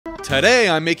Today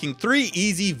I'm making 3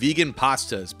 easy vegan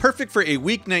pastas, perfect for a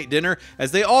weeknight dinner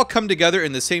as they all come together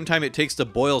in the same time it takes to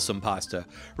boil some pasta.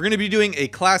 We're going to be doing a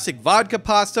classic vodka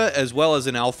pasta as well as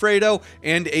an Alfredo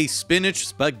and a spinach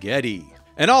spaghetti.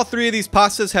 And all 3 of these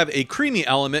pastas have a creamy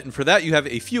element, and for that you have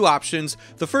a few options.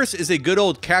 The first is a good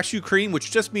old cashew cream,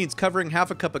 which just means covering half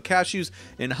a cup of cashews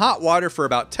in hot water for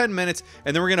about 10 minutes,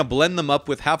 and then we're going to blend them up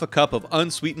with half a cup of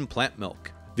unsweetened plant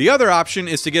milk. The other option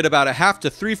is to get about a half to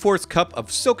 3/4 cup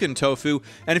of silken tofu,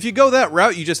 and if you go that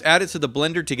route, you just add it to the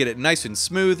blender to get it nice and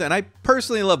smooth, and I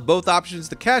personally love both options.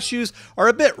 The cashews are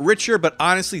a bit richer, but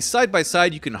honestly, side by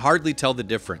side, you can hardly tell the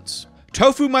difference.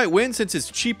 Tofu might win since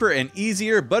it's cheaper and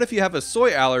easier, but if you have a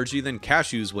soy allergy, then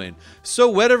cashews win. So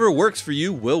whatever works for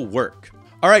you will work.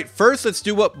 Alright, first let's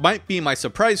do what might be my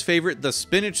surprise favorite, the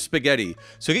spinach spaghetti.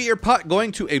 So get your pot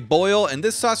going to a boil, and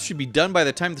this sauce should be done by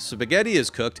the time the spaghetti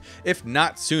is cooked, if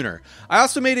not sooner. I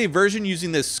also made a version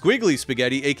using this squiggly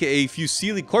spaghetti, aka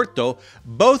fusilli corto.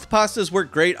 Both pastas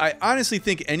work great. I honestly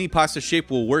think any pasta shape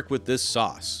will work with this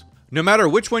sauce. No matter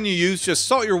which one you use, just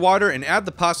salt your water and add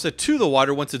the pasta to the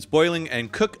water once it's boiling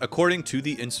and cook according to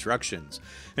the instructions.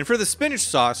 And for the spinach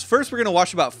sauce, first we're going to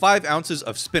wash about 5 ounces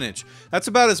of spinach. That's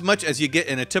about as much as you get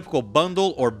in a typical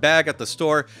bundle or bag at the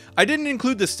store. I didn't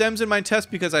include the stems in my test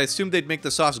because I assumed they'd make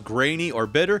the sauce grainy or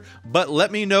bitter, but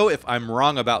let me know if I'm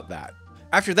wrong about that.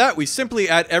 After that, we simply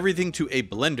add everything to a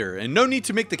blender, and no need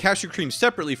to make the cashew cream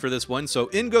separately for this one, so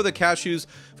in go the cashews,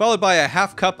 followed by a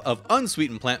half cup of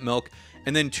unsweetened plant milk,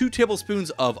 and then 2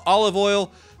 tablespoons of olive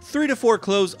oil, 3 to 4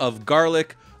 cloves of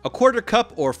garlic, a 1/4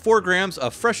 cup or 4 grams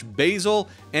of fresh basil,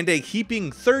 and a heaping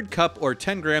 1/3 cup or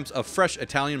 10 grams of fresh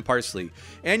Italian parsley.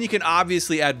 And you can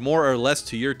obviously add more or less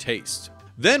to your taste.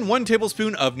 Then 1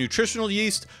 tablespoon of nutritional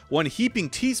yeast, 1 heaping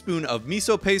teaspoon of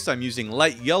miso paste, I'm using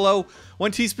light yellow,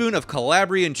 1 teaspoon of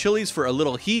Calabrian chilies for a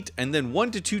little heat, and then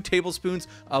 1 to 2 tablespoons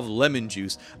of lemon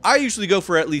juice. I usually go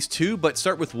for at least 2, but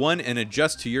start with 1 and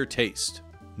adjust to your taste.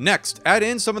 Next, add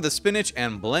in some of the spinach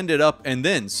and blend it up, and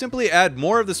then simply add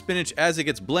more of the spinach as it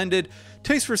gets blended.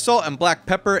 Taste for salt and black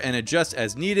pepper and adjust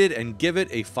as needed and give it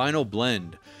a final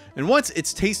blend. And once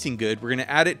it's tasting good, we're going to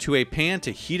add it to a pan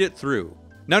to heat it through.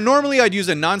 Now normally I'd use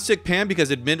a non-stick pan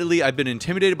because admittedly I've been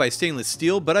intimidated by stainless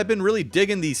steel, but I've been really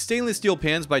digging these stainless steel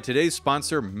pans by today's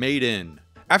sponsor, Made In.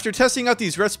 After testing out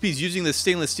these recipes using this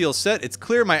stainless steel set, it's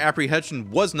clear my apprehension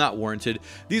was not warranted.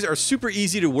 These are super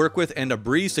easy to work with and a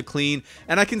breeze to clean,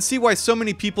 and I can see why so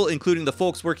many people, including the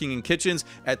folks working in kitchens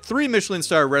at 3 Michelin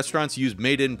star restaurants, use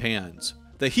Made-In pans.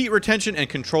 The heat retention and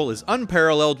control is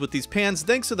unparalleled with these pans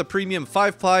thanks to the premium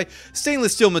 5-ply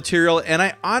stainless steel material, and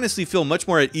I honestly feel much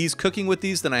more at ease cooking with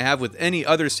these than I have with any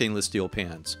other stainless steel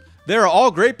pans. They're all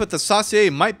great, but the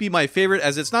Saucier might be my favorite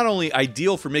as it's not only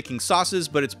ideal for making sauces,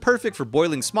 but it's perfect for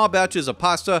boiling small batches of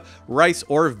pasta, rice,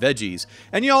 or veggies.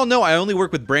 And you all know I only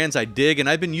work with brands I dig, and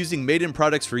I've been using Made-In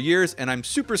products for years, and I'm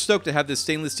super stoked to have this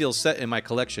stainless steel set in my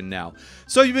collection now.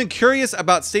 So if you've been curious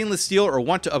about stainless steel or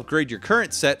want to upgrade your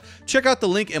current set, check out the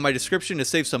link in my description to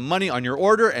save some money on your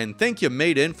order, and thank you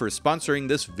Made-In for sponsoring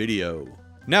this video.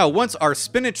 Now, once our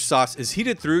spinach sauce is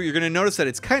heated through, you're going to notice that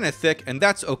it's kind of thick, and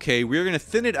that's okay. We're going to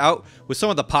thin it out with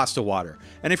some of the pasta water.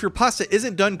 And if your pasta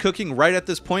isn't done cooking right at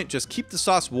this point, just keep the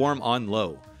sauce warm on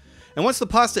low. And once the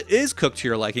pasta is cooked to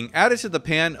your liking, add it to the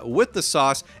pan with the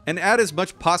sauce and add as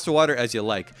much pasta water as you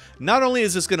like. Not only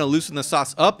is this going to loosen the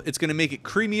sauce up, it's going to make it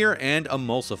creamier and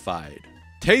emulsified.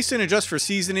 Taste and adjust for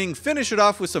seasoning, finish it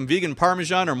off with some vegan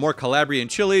Parmesan or more Calabrian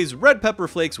chilies, red pepper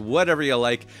flakes, whatever you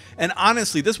like. And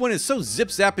honestly, this one is so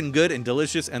zip-zapping good and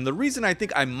delicious, and the reason I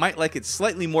think I might like it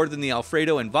slightly more than the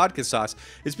Alfredo and vodka sauce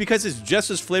is because it's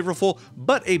just as flavorful,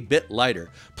 but a bit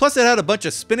lighter. Plus it had a bunch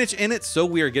of spinach in it, so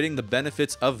we are getting the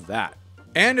benefits of that.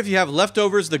 And if you have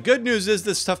leftovers, the good news is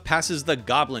this stuff passes the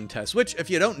goblin test, which if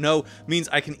you don't know means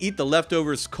I can eat the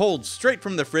leftovers cold straight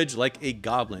from the fridge like a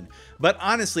goblin. But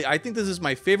honestly, I think this is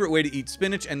my favorite way to eat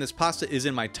spinach, and this pasta is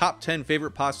in my top 10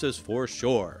 favorite pastas for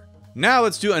sure. Now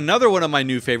let's do another one of my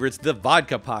new favorites, the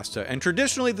vodka pasta. And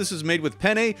traditionally this is made with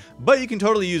penne, but you can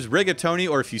totally use rigatoni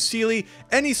or fusilli.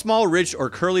 Any small, rich, or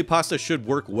curly pasta should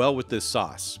work well with this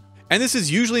sauce. And this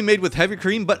is usually made with heavy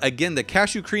cream, but again, the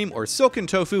cashew cream or silken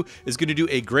tofu is going to do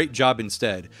a great job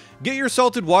instead. Get your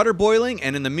salted water boiling,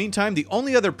 and in the meantime, the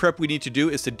only other prep we need to do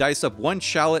is to dice up 1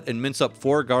 shallot and mince up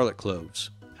 4 garlic cloves.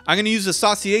 I'm going to use a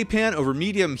Saucier pan over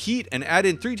medium heat and add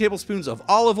in 3 tablespoons of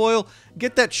olive oil,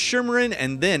 get that shimmering,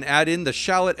 and then add in the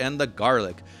shallot and the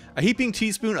garlic. a heaping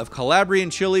teaspoon of Calabrian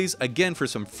chilies, again for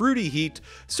some fruity heat.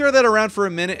 Stir that around for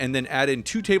a minute and then add in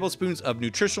 2 tablespoons of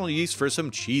nutritional yeast for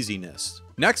some cheesiness.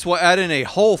 Next, we'll add in a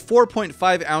whole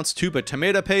 4.5 ounce tube of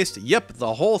tomato paste. Yep,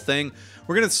 the whole thing.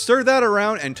 We're going to stir that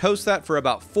around and toast that for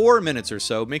about 4 minutes or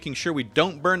so, making sure we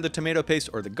don't burn the tomato paste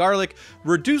or the garlic.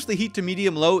 Reduce the heat to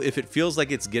medium-low if it feels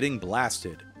like it's getting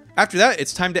blasted. After that,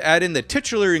 it's time to add in the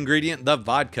titular ingredient, the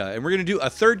vodka, and we're going to do a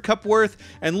 1/3 cup worth.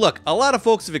 And look, a lot of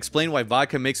folks have explained why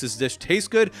vodka makes this dish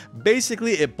taste good.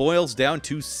 Basically, it boils down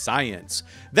to science.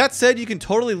 That said, you can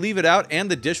totally leave it out and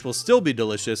the dish will still be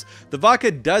delicious. The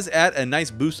vodka does add a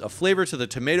nice boost of flavor to the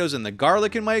tomatoes and the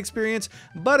garlic in my experience,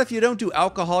 but if you don't do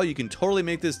alcohol, you can totally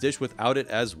make this dish without it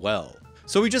as well.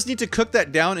 So we just need to cook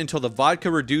that down until the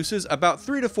vodka reduces about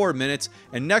 3 to 4 minutes,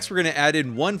 and next we're going to add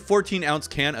in 1 14-ounce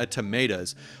can of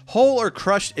tomatoes. Whole or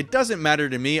crushed, it doesn't matter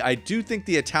to me. I do think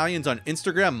the Italians on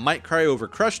Instagram might cry over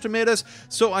crushed tomatoes,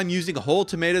 so I'm using whole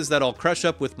tomatoes that I'll crush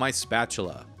up with my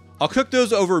spatula. I'll cook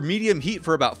those over medium heat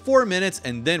for about 4 minutes,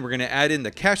 and then we're going to add in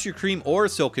the cashew cream or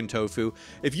silken tofu.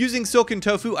 If using silken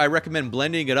tofu, I recommend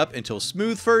blending it up until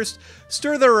smooth first.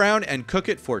 Stir that around and cook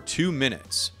it for 2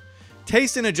 minutes.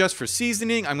 Taste and adjust for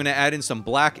seasoning. I'm going to add in some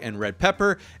black and red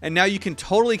pepper, and now you can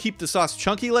totally keep the sauce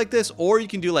chunky like this, or you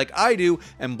can do like I do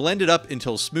and blend it up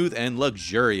until smooth and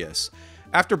luxurious.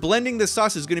 After blending, this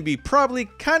sauce is going to be probably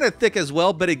kind of thick as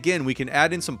well, but again, we can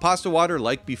add in some pasta water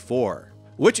like before,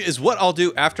 which is what I'll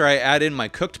do after I add in my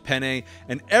cooked penne.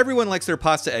 And everyone likes their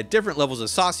pasta at different levels of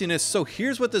sauciness, so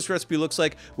here's what this recipe looks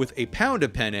like with a pound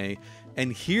of penne,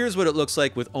 and here's what it looks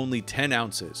like with only 10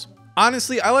 ounces.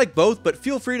 Honestly, I like both, but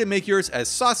feel free to make yours as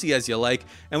saucy as you like,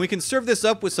 and we can serve this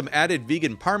up with some added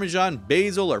vegan parmesan,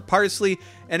 basil, or parsley.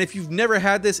 And if you've never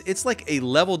had this, it's like a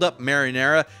leveled up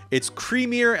marinara. It's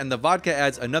creamier, and the vodka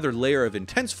adds another layer of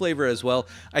intense flavor as well.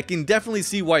 I can definitely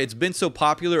see why it's been so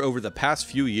popular over the past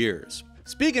few years.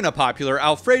 Speaking of popular,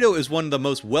 Alfredo is one of the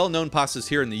most well-known pastas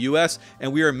here in the US,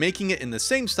 and we are making it in the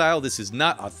same style. This is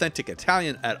not authentic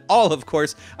Italian at all, of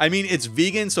course. I mean, it's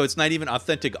vegan, so it's not even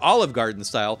authentic Olive Garden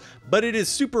style, but it is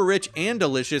super rich and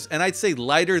delicious, and I'd say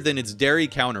lighter than its dairy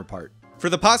counterpart. For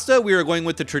the pasta, we are going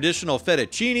with the traditional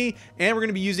fettuccine, and we're going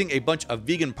to be using a bunch of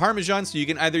vegan parmesan, so you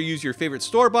can either use your favorite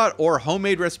store-bought or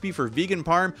homemade recipe for vegan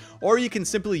parm, or you can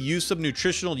simply use some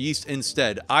nutritional yeast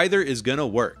instead. Either is going to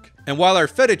work. And while our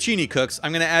fettuccine cooks,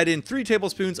 I'm going to add in 3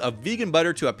 tablespoons of vegan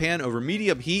butter to a pan over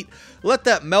medium heat. Let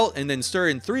that melt and then stir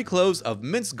in 3 cloves of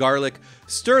minced garlic.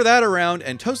 Stir that around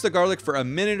and toast the garlic for a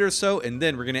minute or so, and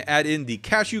then we're going to add in the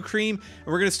cashew cream, and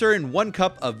we're going to stir in 1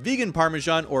 cup of vegan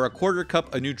parmesan or a 1/4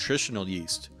 cup of nutritional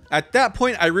yeast. At that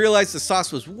point, I realized the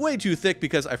sauce was way too thick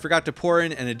because I forgot to pour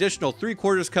in an additional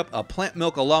 3/4 cup of plant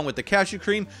milk along with the cashew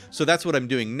cream, so that's what I'm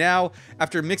doing now.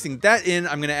 After mixing that in,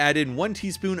 I'm going to add in 1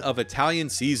 teaspoon of Italian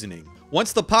seasoning.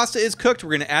 Once the pasta is cooked, we're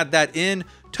going to add that in,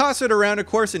 toss it around of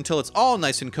course until it's all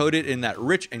nice and coated in that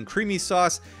rich and creamy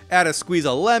sauce. Add a squeeze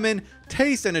of lemon,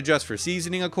 taste and adjust for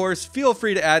seasoning of course. Feel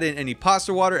free to add in any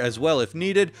pasta water as well if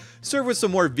needed. Serve with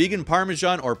some more vegan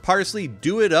parmesan or parsley.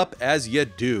 Do it up as you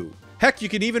do. Heck, you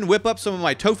can even whip up some of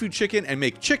my tofu chicken and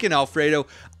make chicken Alfredo.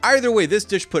 Either way, this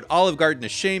dish put Olive Garden to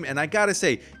shame, and I gotta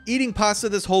say, eating pasta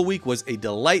this whole week was a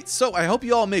delight, so I hope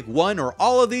you all make one or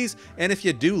all of these, and if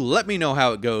you do, let me know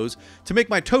how it goes. To make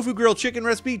my tofu grilled chicken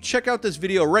recipe, check out this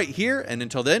video right here, and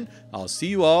until then, I'll see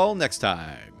you all next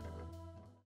time.